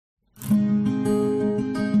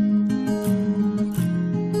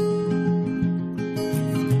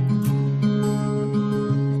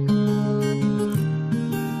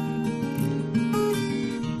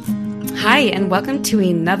welcome to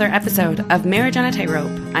another episode of Marriage on a Tightrope.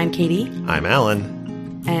 I'm Katie. I'm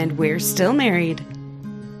Alan. And we're still married.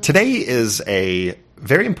 Today is a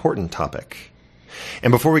very important topic.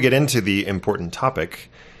 And before we get into the important topic,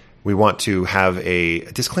 we want to have a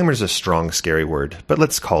disclaimer is a strong, scary word, but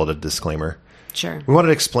let's call it a disclaimer. Sure. We wanted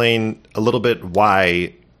to explain a little bit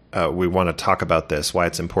why we want to talk about this, why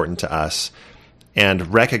it's important to us,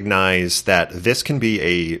 and recognize that this can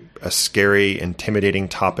be a scary, intimidating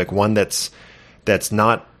topic, one that's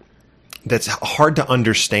hard to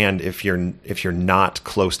understand if you're not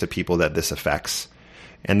close to people that this affects.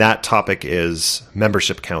 And that topic is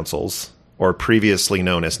membership councils, or previously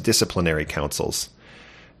known as disciplinary councils.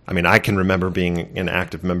 I mean, I can remember being an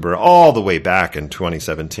active member all the way back in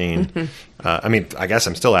 2017. I guess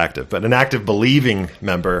I'm still active, but an active believing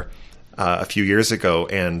member a few years ago.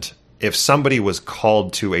 And if somebody was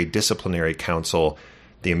called to a disciplinary council,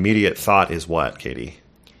 the immediate thought is what, Katie?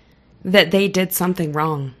 That they did something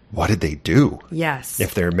wrong. What did they do? Yes.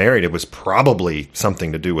 If they're married, it was probably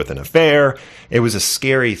something to do with an affair. It was a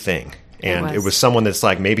scary thing. And it was someone that's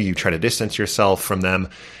like, maybe you try to distance yourself from them.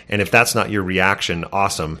 And if that's not your reaction,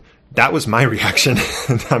 awesome. That was my reaction,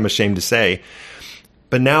 I'm ashamed to say.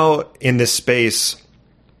 But now in this space,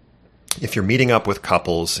 if you're meeting up with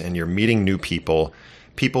couples and you're meeting new people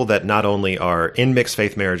that not only are in mixed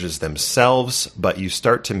faith marriages themselves, but you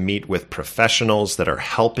start to meet with professionals that are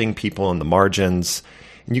helping people on the margins,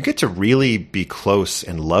 and you get to really be close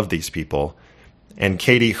and love these people. And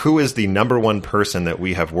Katie, who is the number one person that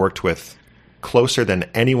we have worked with closer than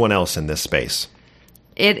anyone else in this space?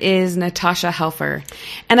 It is Natasha Helfer.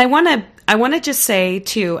 And I want to just say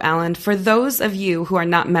too, Alan, for those of you who are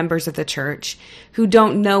not members of the church, who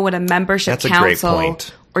don't know what a membership council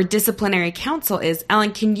or disciplinary council is,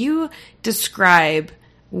 Alan, can you describe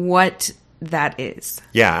what that is?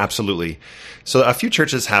 Yeah, absolutely. So a few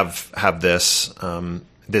churches have this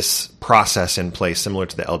this process in place, similar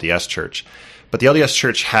to the LDS Church. But the LDS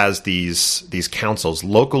Church has these councils,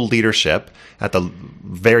 local leadership. At the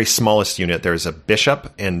very smallest unit, there's a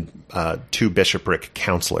bishop and two bishopric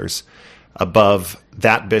counselors. Above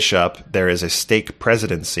that bishop, there is a stake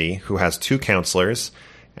presidency who has two counselors.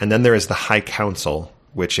 And then there is the High Council,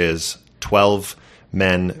 which is 12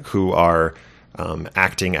 men who are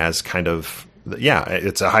acting as kind of,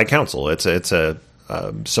 it's a High Council. It's a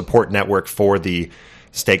support network for the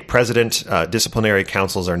stake president. Disciplinary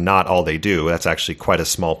councils are not all they do. That's actually quite a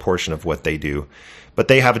small portion of what they do. But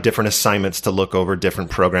they have different assignments to look over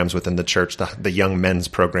different programs within the church, the young men's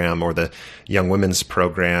program or the young women's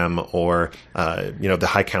program, or, the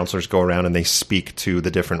high counselors go around and they speak to the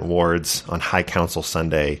different wards on High Council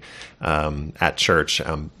Sunday at church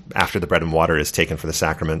after the bread and water is taken for the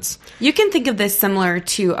sacraments. You can think of this similar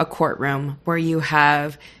to a courtroom where you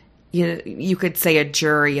have, you could say a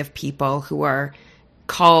jury of people who are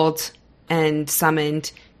called and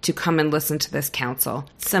summoned to come and listen to this council,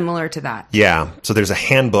 similar to that. Yeah. So there's a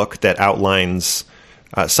handbook that outlines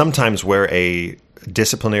sometimes where a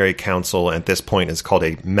disciplinary council at this point is called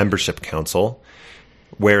a membership council,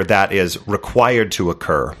 where that is required to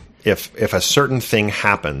occur. If a certain thing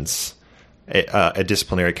happens, a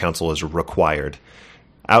disciplinary council is required.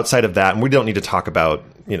 Outside of that, and we don't need to talk about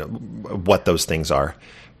what those things are,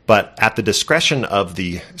 but at the discretion of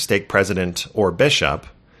the stake president or bishop,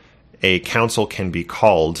 a council can be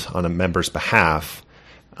called on a member's behalf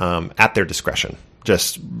at their discretion,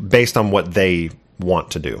 just based on what they want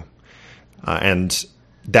to do. And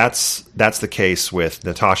that's the case with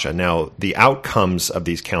Natasha. Now, the outcomes of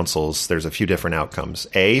these councils, there's a few different outcomes.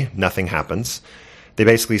 A, nothing happens. They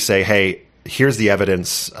basically say, hey, here's the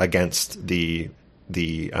evidence against the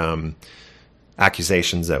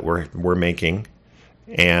accusations that we're making.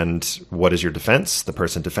 And what is your defense? The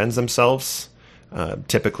person defends themselves.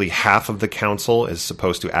 Typically, half of the council is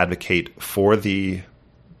supposed to advocate for the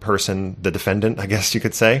person, the defendant, I guess you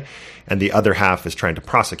could say, and the other half is trying to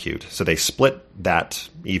prosecute. So they split that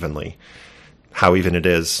evenly. How even it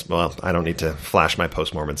is, well, I don't need to flash my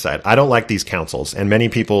post-Mormon side. I don't like these councils, and many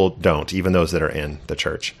people don't, even those that are in the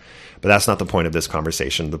church. But that's not the point of this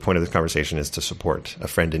conversation. The point of this conversation is to support a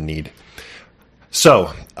friend in need.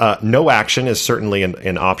 So, no action is certainly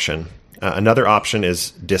an option. Another option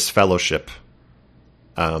is disfellowship,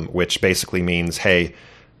 which basically means, hey,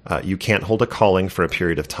 you can't hold a calling for a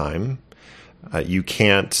period of time. You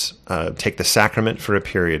can't take the sacrament for a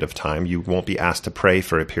period of time. You won't be asked to pray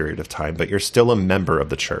for a period of time, but you're still a member of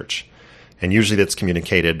the church. And usually that's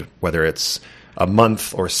communicated, whether it's a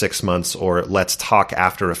month or 6 months, or let's talk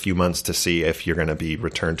after a few months to see if you're going to be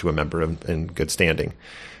returned to a member in good standing.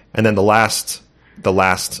 And then the last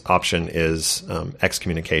option is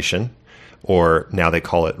excommunication, or now they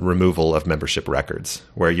call it removal of membership records,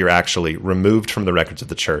 where you're actually removed from the records of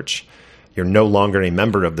the church. You're no longer a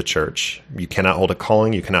member of the church. You cannot hold a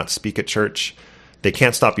calling. You cannot speak at church. They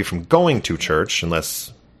can't stop you from going to church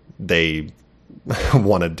unless they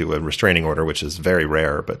want to do a restraining order, which is very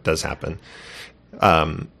rare, but does happen.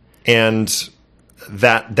 And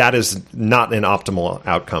that is not an optimal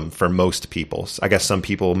outcome for most people. I guess some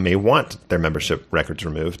people may want their membership records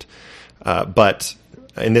removed, but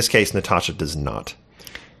in this case, Natasha does not.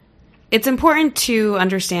 It's important to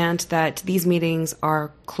understand that these meetings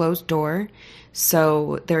are closed door,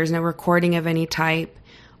 so there is no recording of any type.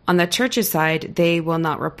 On the church's side, they will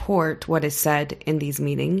not report what is said in these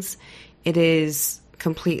meetings. It is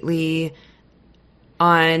completely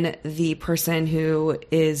on the person who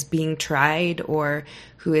is being tried or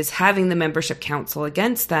who is having the membership council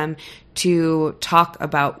against them to talk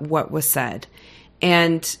about what was said.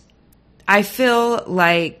 And I feel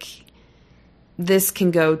like this can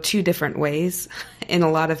go two different ways in a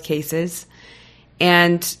lot of cases.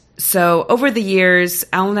 And so over the years,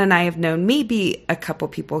 Alan and I have known maybe a couple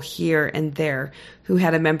people here and there who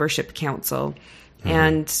had a membership council. Mm-hmm.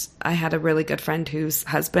 And I had a really good friend whose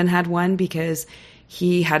husband had one because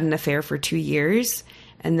he had an affair for 2 years.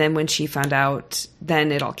 And then when she found out,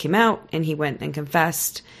 then it all came out and he went and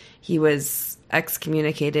confessed. He was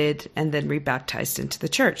excommunicated and then rebaptized into the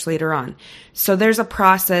church later on. So there's a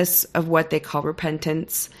process of what they call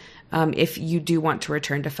repentance if you do want to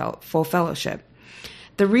return to full fellowship.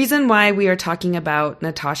 The reason why we are talking about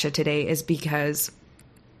Natasha today is because,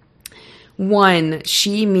 one,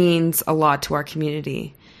 she means a lot to our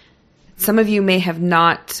community. Some of you may have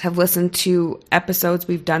not have listened to episodes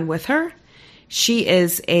we've done with her. She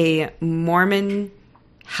is a Mormon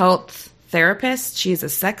health therapist. She is a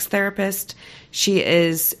sex therapist. She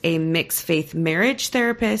is a mixed faith marriage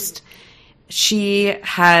therapist. She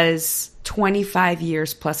has 25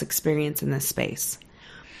 years plus experience in this space.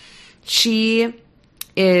 She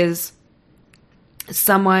is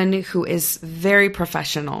someone who is very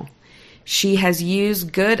professional. She has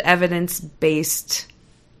used good evidence-based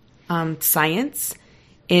science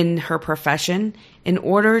in her profession in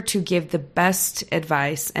order to give the best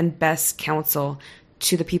advice and best counsel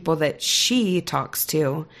to the people that she talks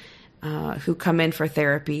to who come in for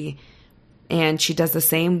therapy. And she does the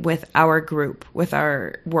same with our group, with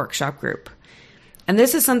our workshop group. And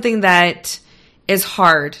this is something that is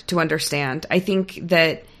hard to understand. I think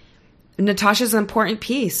that Natasha is an important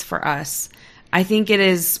piece for us. I think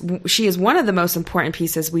she is one of the most important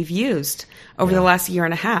pieces we've used over the last year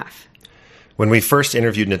and a half. When we first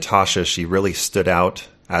interviewed Natasha, she really stood out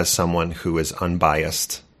as someone who is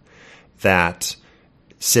unbiased, that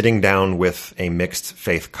sitting down with a mixed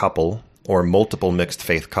faith couple or multiple mixed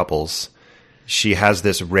faith couples, she has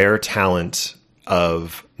this rare talent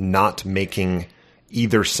of not making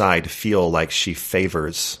either side feel like she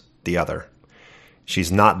favors the other.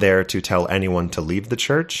 She's not there to tell anyone to leave the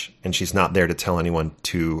church, and she's not there to tell anyone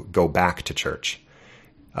to go back to church.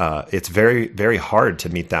 It's very, very hard to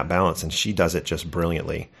meet that balance, and she does it just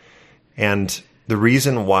brilliantly. And the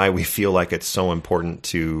reason why we feel like it's so important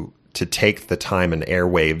to take the time and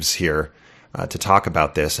airwaves here to talk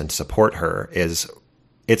about this and support her is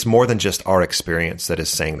it's more than just our experience that is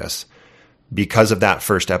saying this. Because of that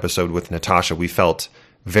first episode with Natasha, we felt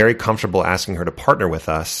very comfortable asking her to partner with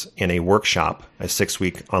us in a workshop, a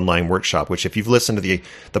 6-week online workshop, which if you've listened to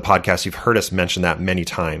the podcast, you've heard us mention that many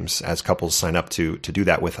times as couples sign up to do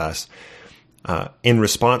that with us. In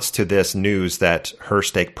response to this news that her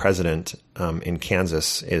stake president in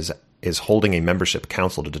Kansas is holding a membership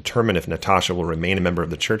council to determine if Natasha will remain a member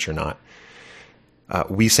of the church or not,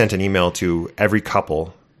 we sent an email to every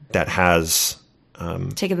couple that has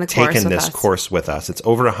taken this course with us. It's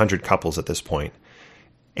over 100 couples at this point.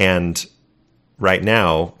 And right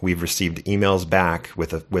now, we've received emails back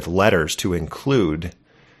with letters to include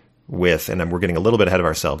with, and we're getting a little bit ahead of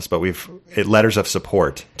ourselves, but letters of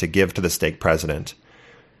support to give to the stake president,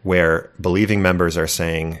 where believing members are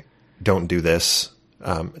saying, "Don't do this."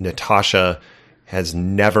 Natasha has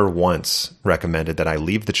never once recommended that I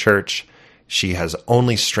leave the church. She has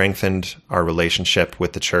only strengthened our relationship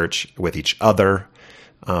with the church, with each other.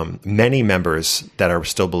 Many members that are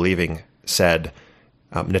still believing said,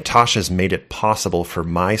 Natasha's made it possible for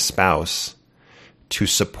my spouse to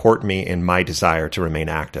support me in my desire to remain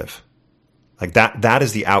active. Like that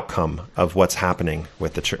is the outcome of what's happening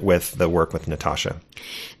with the work with Natasha.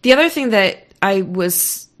 The other thing that I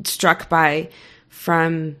was struck by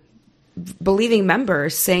from believing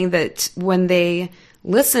members saying that when they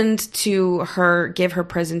listened to her give her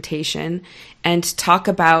presentation and talk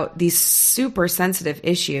about these super sensitive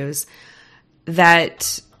issues,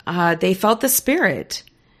 that they felt the Spirit,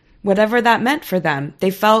 whatever that meant for them.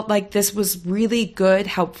 They felt like this was really good,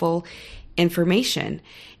 helpful information.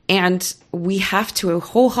 And we have to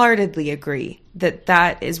wholeheartedly agree that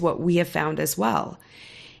that is what we have found as well.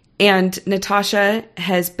 And Natasha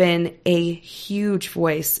has been a huge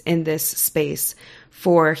voice in this space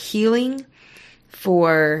for healing,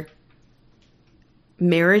 for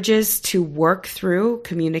marriages to work through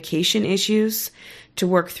communication issues, to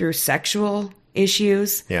work through sexual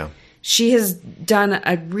issues. Yeah. She has done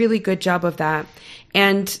a really good job of that.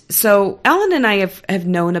 And so Alan and I have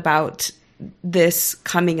known about this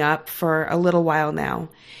coming up for a little while now.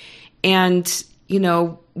 And, you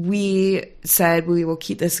know, we said we will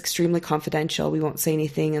keep this extremely confidential. We won't say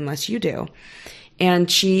anything unless you do. And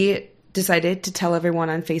she decided to tell everyone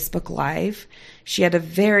on Facebook Live. She had a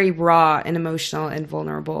very raw and emotional and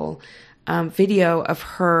vulnerable video of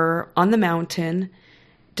her on the mountain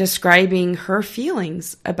describing her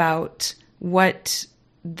feelings about what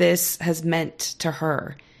this has meant to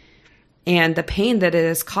her and the pain that it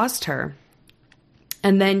has caused her.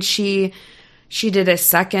 And then she did a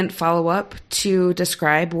second follow-up to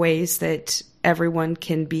describe ways that everyone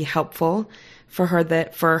can be helpful for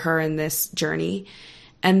her in this journey.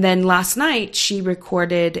 And then last night, she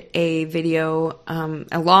recorded a video,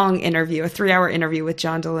 a long interview, a 3-hour interview with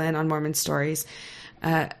John Dehlin on Mormon Stories,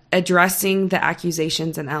 addressing the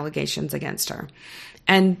accusations and allegations against her.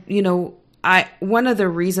 And, you know, one of the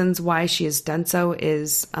reasons why she has done so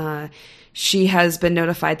is she has been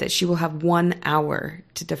notified that she will have 1 hour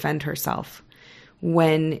to defend herself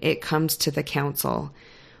when it comes to the council,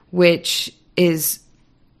 which is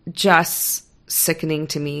just sickening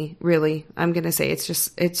to me, really. I'm going to say it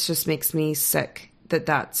just makes me sick that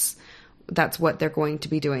that's what they're going to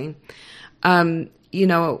be doing. You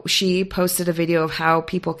know, she posted a video of how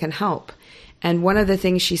people can help. And one of the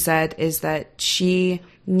things she said is that she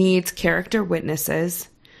needs character witnesses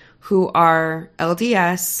who are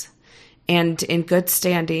LDS and in good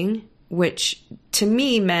standing, which to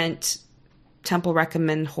me meant Temple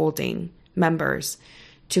Recommend holding members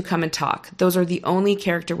to come and talk. Those are the only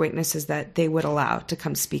character witnesses that they would allow to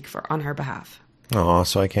come speak on her behalf. Oh,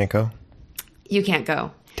 so I can't go? You can't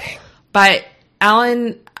go. Dang. But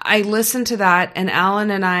Alan, I listened to that, and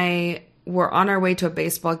Alan and I were on our way to a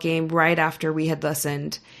baseball game right after we had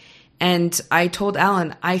listened. And I told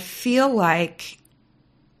Alan, I feel like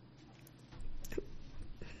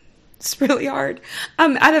it's really hard.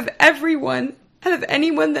 Out of anyone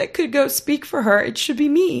that could go speak for her, it should be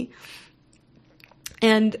me.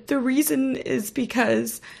 And the reason is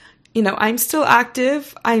because, you know, I'm still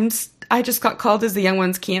active. I just got called as the Young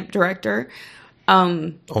Ones camp director.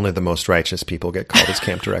 Only the most righteous people get called as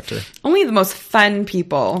camp director. Only the most fun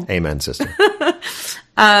people. Amen, sister.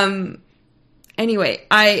 Anyway,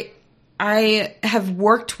 I have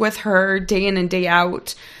worked with her day in and day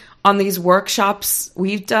out on these workshops.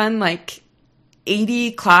 We've done like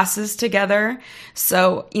 80 classes together.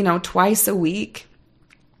 So, you know, twice a week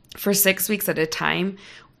for 6 weeks at a time.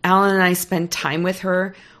 Alan and I spend time with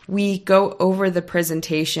her. We go over the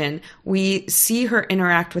presentation. We see her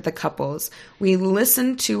interact with the couples. We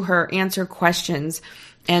listen to her answer questions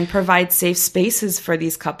and provide safe spaces for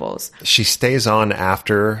these couples. She stays on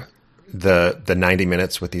after the 90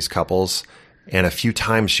 minutes with these couples. And a few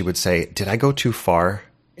times she would say, did I go too far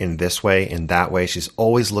in this way, in that way? She's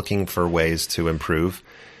always looking for ways to improve.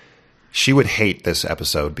 She would hate this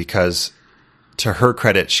episode because, to her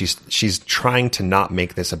credit, she's trying to not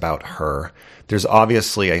make this about her. There's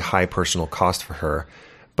obviously a high personal cost for her.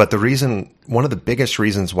 But one of the biggest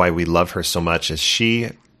reasons why we love her so much is she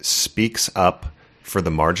speaks up for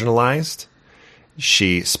the marginalized.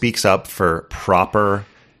 She speaks up for proper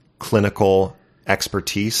clinical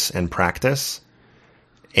expertise and practice.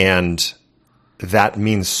 And that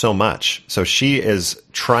means so much. So she is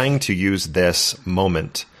trying to use this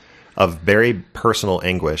moment of very personal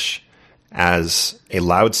anguish as a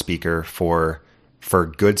loudspeaker for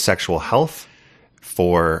good sexual health,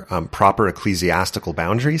 for proper ecclesiastical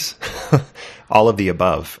boundaries, all of the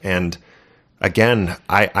above. And again,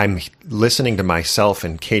 I'm listening to myself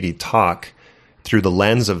and Katie talk through the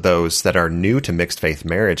lens of those that are new to mixed faith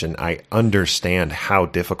marriage, and I understand how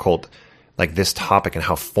difficult like this topic and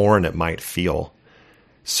how foreign it might feel.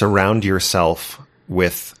 Surround yourself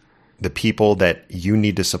with the people that you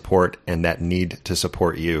need to support and that need to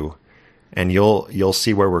support you. And you'll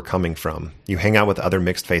see where we're coming from. You hang out with other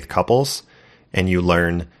mixed faith couples and you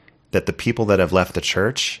learn that the people that have left the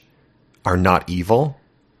church are not evil.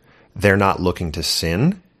 They're not looking to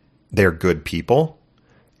sin. They're good people.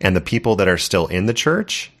 And the people that are still in the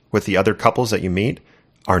church with the other couples that you meet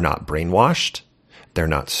are not brainwashed. They're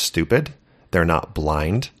not stupid. They're not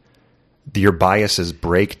blind. Your biases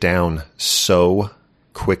break down so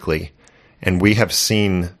quickly. And we have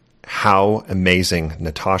seen how amazing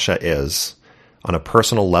Natasha is on a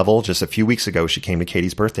personal level. Just a few weeks ago, she came to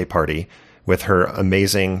Katie's birthday party with her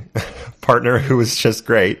amazing partner, who was just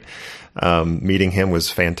great. Meeting him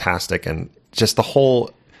was fantastic. And just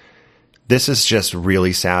this is just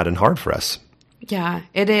really sad and hard for us. Yeah,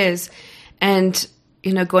 it is. And,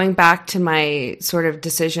 going back to my sort of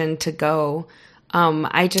decision to go,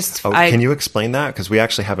 can you explain that? Because we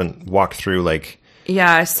actually haven't walked through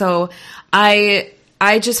Yeah, so I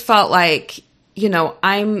just felt like,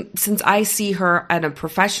 since I see her at a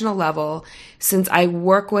professional level, since I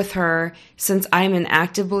work with her, since I'm an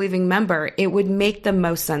active believing member, it would make the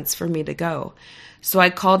most sense for me to go. So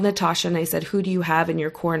I called Natasha and I said, who do you have in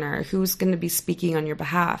your corner? Who's going to be speaking on your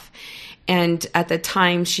behalf? And at the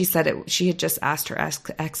time she said she had just asked her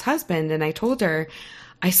ex-husband. And I told her,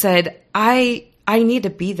 I said, I need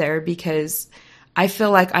to be there because I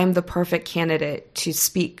feel like I'm the perfect candidate to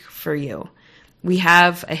speak for you. We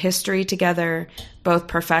have a history together, both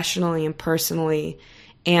professionally and personally.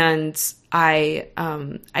 And I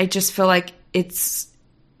just feel like this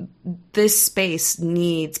space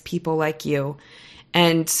needs people like you.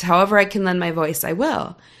 And however I can lend my voice, I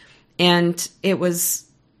will. And it was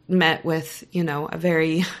met with, a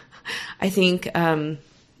very, I think,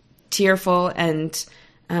 tearful and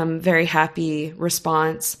very happy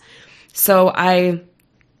response. So I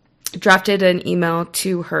drafted an email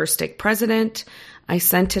to her stake president. I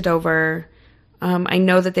sent it over. I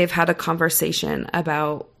know that they've had a conversation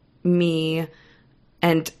about me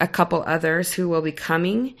and a couple others who will be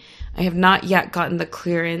coming. I have not yet gotten the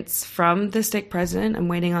clearance from the stake president. I'm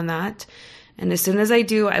waiting on that. And as soon as I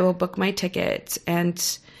do, I will book my ticket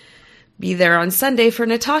and be there on Sunday for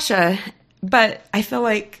Natasha. But I feel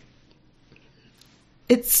like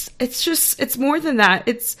it's more than that.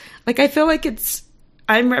 It's like, I feel like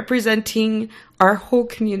I'm representing our whole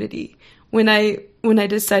community when I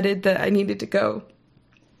decided that I needed to go.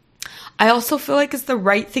 I also feel like it's the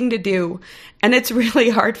right thing to do. And it's really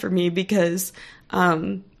hard for me because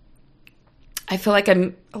I feel like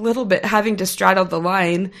I'm a little bit having to straddle the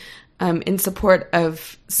line in support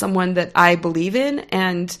of someone that I believe in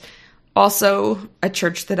and also a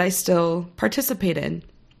church that I still participate in.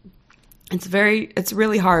 It's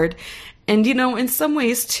really hard. And, in some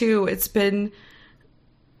ways too,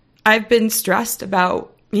 I've been stressed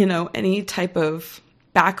about, any type of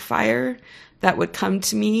backfire that would come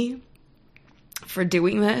to me for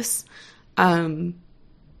doing this. But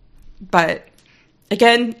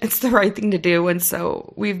again, it's the right thing to do. And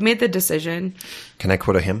so we've made the decision. Can I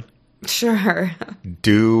quote a hymn? Sure.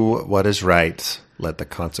 Do what is right. Let the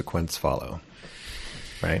consequence follow.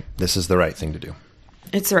 Right? This is the right thing to do.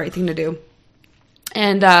 It's the right thing to do.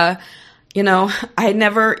 And, I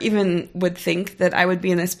never even would think that I would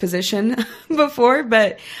be in this position before,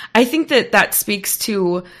 but I think that speaks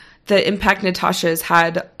to the impact Natasha has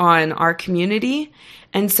had on our community.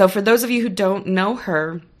 And so for those of you who don't know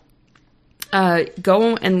her,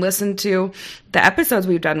 go and listen to the episodes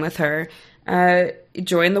we've done with her.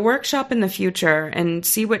 Join the workshop in the future and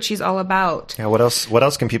see what she's all about. Yeah, what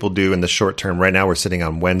else can people do in the short term? Right now we're sitting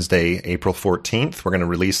on Wednesday, April 14th. We're going to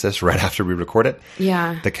release this right after we record it.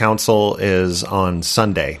 Yeah. The council is on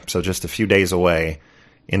Sunday, so just a few days away.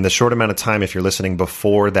 In the short amount of time, if you're listening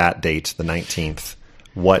before that date, the 19th,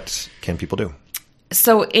 what can people do?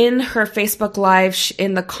 So in her Facebook Live,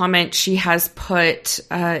 in the comment, she has put,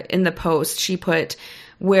 in the post, she put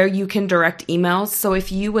where you can direct emails. So if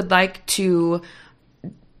you would like to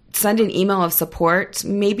send an email of support,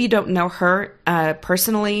 maybe you don't know her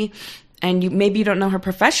personally, and maybe you don't know her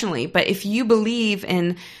professionally, but if you believe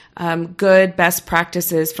in good best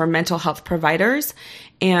practices for mental health providers,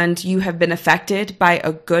 and you have been affected by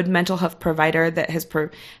a good mental health provider that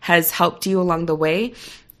has helped you along the way,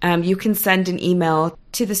 you can send an email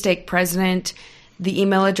to the stake president. The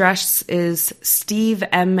email address is Steve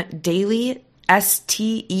M. Daly,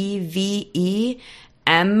 STEVEMDALEY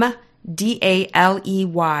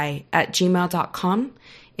 @gmail.com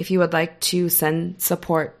if you would like to send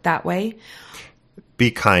support that way. Be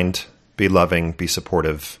kind, be loving, be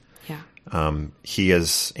supportive. Yeah. He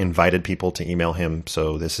has invited people to email him,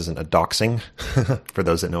 so this isn't a doxing for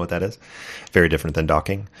those that know what that is. Very different than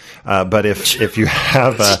docking. But if you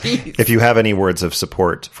have any words of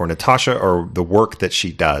support for Natasha or the work that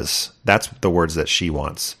she does, that's the words that she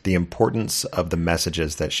wants. The importance of the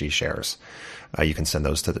messages that she shares. You can send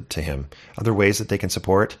those to him. Other ways that they can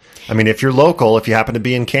support? I mean, if you're local, if you happen to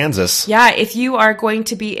be in Kansas. Yeah, if you are going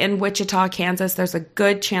to be in Wichita, Kansas, there's a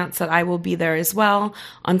good chance that I will be there as well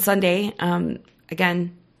on Sunday.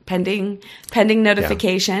 Again, pending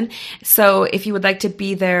notification. Yeah. So if you would like to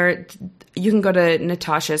be there, you can go to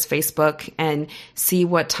Natasha's Facebook and see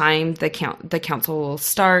what time the council will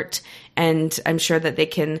start. And I'm sure that they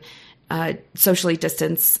can socially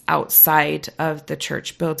distance outside of the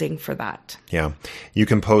church building for that. Yeah. You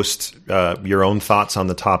can post your own thoughts on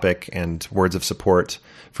the topic and words of support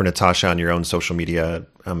for Natasha on your own social media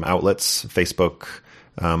outlets, Facebook.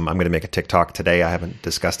 I'm going to make a TikTok today. I haven't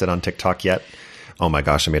discussed it on TikTok yet. Oh my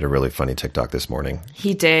gosh, I made a really funny TikTok this morning.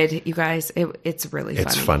 He did. You guys, it's really funny.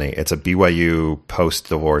 It's funny. It's a BYU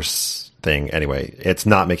post-divorce thing. Anyway, it's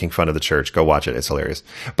not making fun of the church. Go watch it. It's hilarious.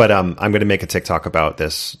 But I'm going to make a TikTok about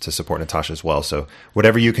this to support Natasha as well. So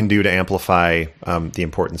whatever you can do to amplify the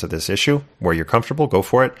importance of this issue, where you're comfortable, go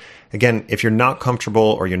for it. Again, if you're not comfortable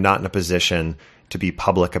or you're not in a position to be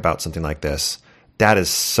public about something like this, that is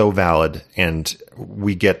so valid, and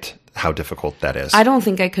we get how difficult that is. I don't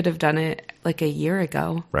think I could have done it like a year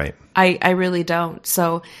ago. Right. I really don't.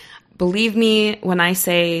 So believe me when I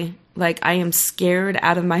say, like, I am scared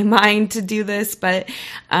out of my mind to do this, but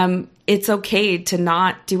it's okay to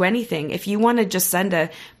not do anything. If you want to just send a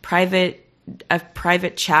private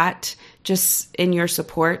chat just in your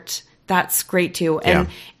support, that's great too. And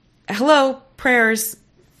hello, prayers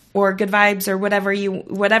or good vibes or whatever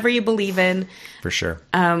you believe in. For sure.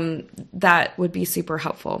 That would be super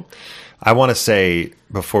helpful. I want to say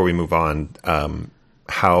before we move on,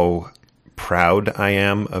 how proud I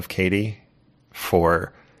am of Katie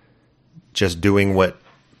for just doing what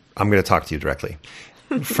I'm going to talk to you directly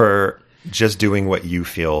for just doing what you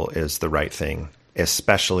feel is the right thing,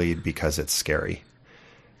 especially because it's scary.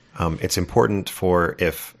 It's important for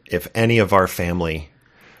if any of our family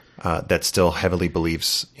that still heavily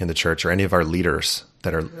believes in the church, or any of our leaders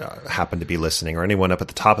that are happen to be listening, or anyone up at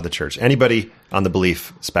the top of the church, anybody on the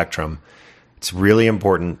belief spectrum, it's really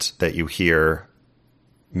important that you hear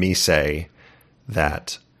me say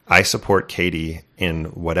that I support Katie in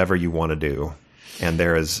whatever you want to do. And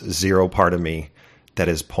there is zero part of me that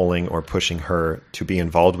is pulling or pushing her to be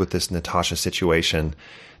involved with this Natasha situation.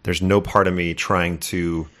 There's no part of me trying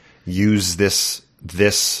to use this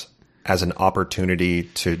as an opportunity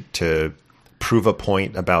to prove a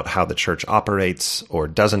point about how the church operates or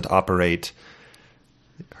doesn't operate.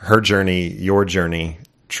 Her journey, your journey,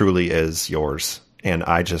 truly is yours. And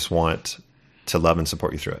I just want to love and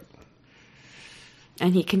support you through it.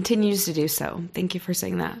 And he continues to do so. Thank you for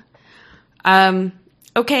saying that.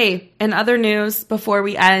 Okay, in other news, before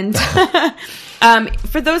we end,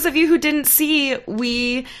 for those of you who didn't see,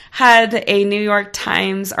 we had a New York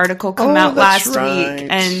Times article come out last week,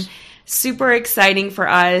 and super exciting for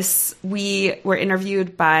us. We were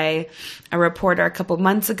interviewed by a reporter a couple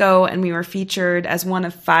months ago, and we were featured as one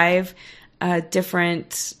of 5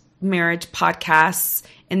 different marriage podcasts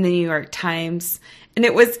in the New York Times. And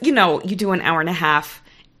it was, you do an hour and a half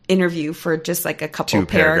interview for just like a couple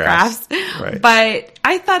paragraphs. Right. But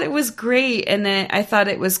I thought it was great. And then I thought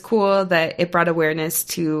it was cool that it brought awareness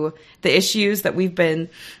to the issues that we've been,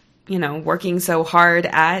 working so hard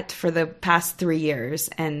at for the past 3 years.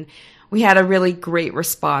 And we had a really great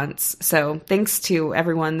response. So thanks to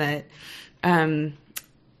everyone that,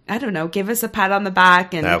 gave us a pat on the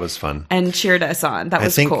back. And that was fun. And cheered us on. That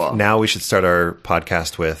was cool. I think now we should start our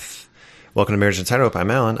podcast with, welcome to Marriage and Tightrope. I'm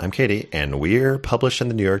Alan. I'm Katie. And we're published in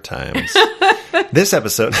the New York Times. This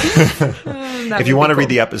episode, if you want to read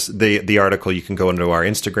the article, you can go into our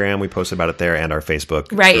Instagram. We post about it there, and our Facebook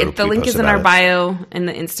Right. group. The link is in our bio in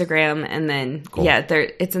the Instagram. And then, cool.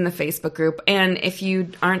 It's in the Facebook group. And if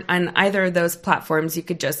you aren't on either of those platforms, you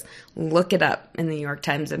could just look it up in the New York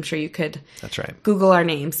Times. I'm sure you could. That's right. Google our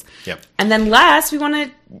names. Yep. And then last,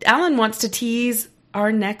 Alan wants to tease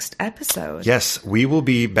our next episode. Yes, we will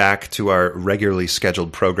be back to our regularly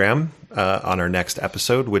scheduled program on our next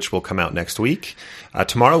episode, which will come out next week.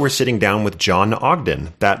 Tomorrow we're sitting down with John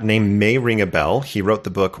Ogden. That name may ring a bell. He wrote the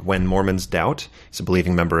book When Mormons Doubt. He's a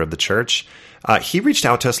believing member of the church. He reached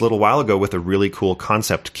out to us a little while ago with a really cool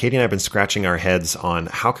concept. Katie and I have been scratching our heads on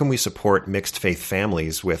how can we support mixed faith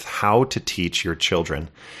families with how to teach your children.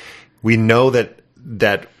 We know that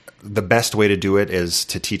the best way to do it is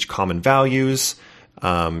to teach common values,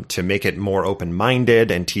 to make it more open-minded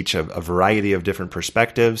and teach a variety of different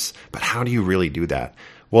perspectives. But how do you really do that?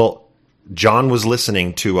 Well, John was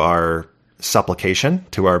listening to our supplication,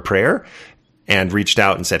 to our prayer, and reached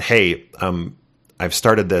out and said, hey, I've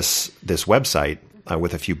started this website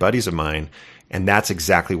with a few buddies of mine, and that's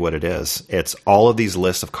exactly what it is. It's all of these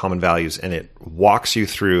lists of common values, and it walks you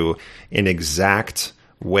through an exact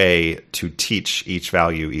way to teach each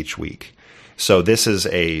value each week. So this is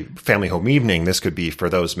a family home evening. This could be for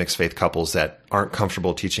those mixed faith couples that aren't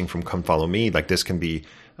comfortable teaching from Come Follow Me. Like this can be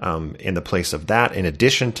in the place of that. In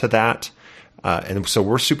addition to that, and so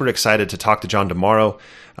we're super excited to talk to John tomorrow.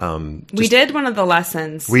 We did one of the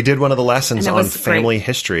lessons. We did one of the lessons on family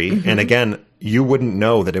history. Mm-hmm. And again, you wouldn't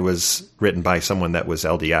know that it was written by someone that was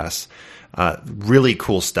LDS. Really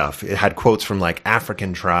cool stuff. It had quotes from like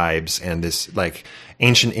African tribes and this like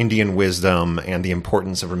ancient Indian wisdom and the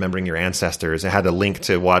importance of remembering your ancestors. It had a link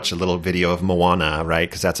to watch a little video of Moana, right?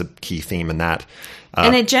 Because that's a key theme in that.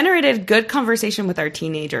 And it generated good conversation with our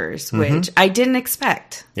teenagers, which I didn't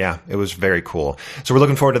expect. Yeah, it was very cool. So we're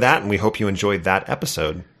looking forward to that, and we hope you enjoyed that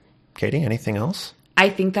episode. Katie, anything else? I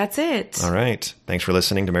think that's it. All right. Thanks for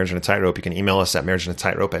listening to Marriage in a Tightrope. You can email us at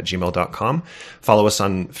marriageinaTightrope@gmail.com. Follow us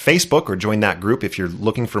on Facebook or join that group if you're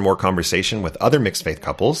looking for more conversation with other mixed faith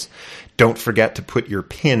couples. Don't forget to put your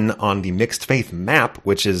pin on the Mixed Faith Map,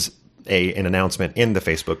 which is an announcement in the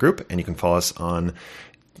Facebook group. And you can follow us on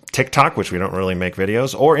TikTok, which we don't really make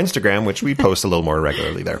videos, or Instagram, which we post a little more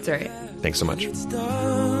regularly there. That's right. Thanks so much.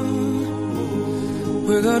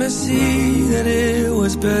 We're gonna see that it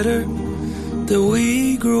was better that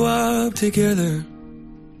we grew up together.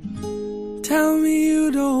 Tell me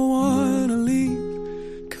you don't wanna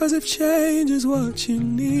leave, 'cause if change is what you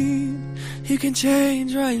need, you can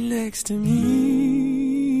change right next to me.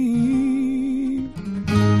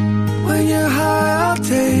 When you're high, I'll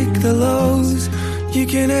take the lows. You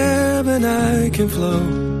can ebb and I can flow.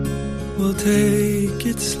 We'll take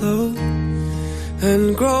it slow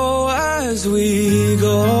and grow as we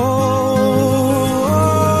go.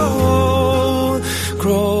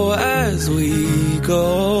 Grow as we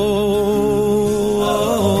go.